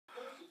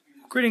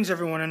Greetings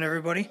everyone and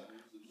everybody.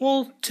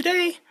 Well,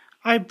 today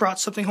I brought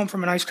something home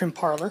from an ice cream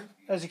parlor,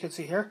 as you can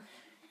see here.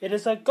 It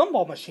is a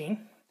Gumball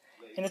Machine,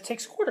 and it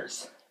takes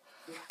quarters.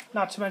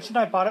 Not to mention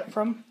I bought it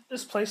from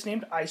this place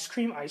named Ice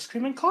Cream,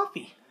 and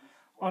Coffee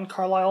on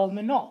Carlisle and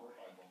Minot.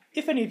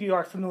 If any of you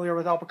are familiar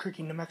with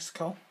Albuquerque, New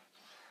Mexico,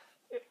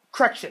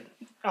 correction,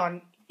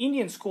 on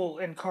Indian School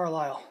in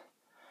Carlisle,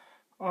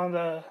 on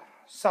the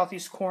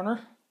southeast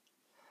corner.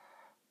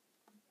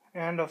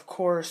 And of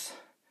course,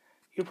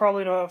 you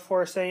probably know it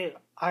for saying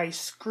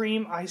ice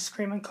cream,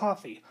 and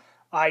coffee.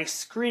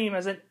 Ice cream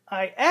as in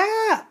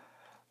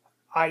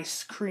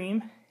ice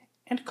cream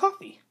and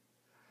coffee.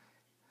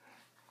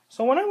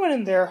 So when I went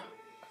in there,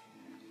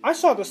 I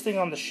saw this thing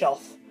on the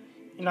shelf,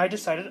 and I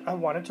decided I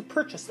wanted to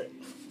purchase it.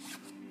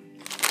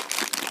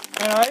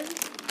 And I'm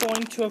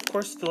going to, of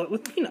course, fill it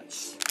with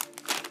peanuts.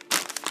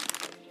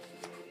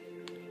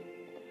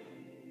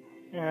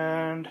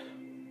 And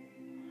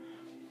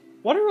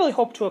what I really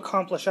hope to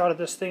accomplish out of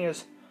this thing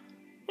is,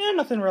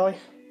 nothing really.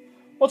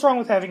 What's wrong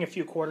with having a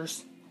few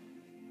quarters?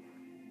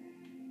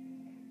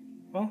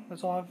 Well,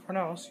 that's all I have for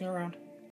now. I'll see you around.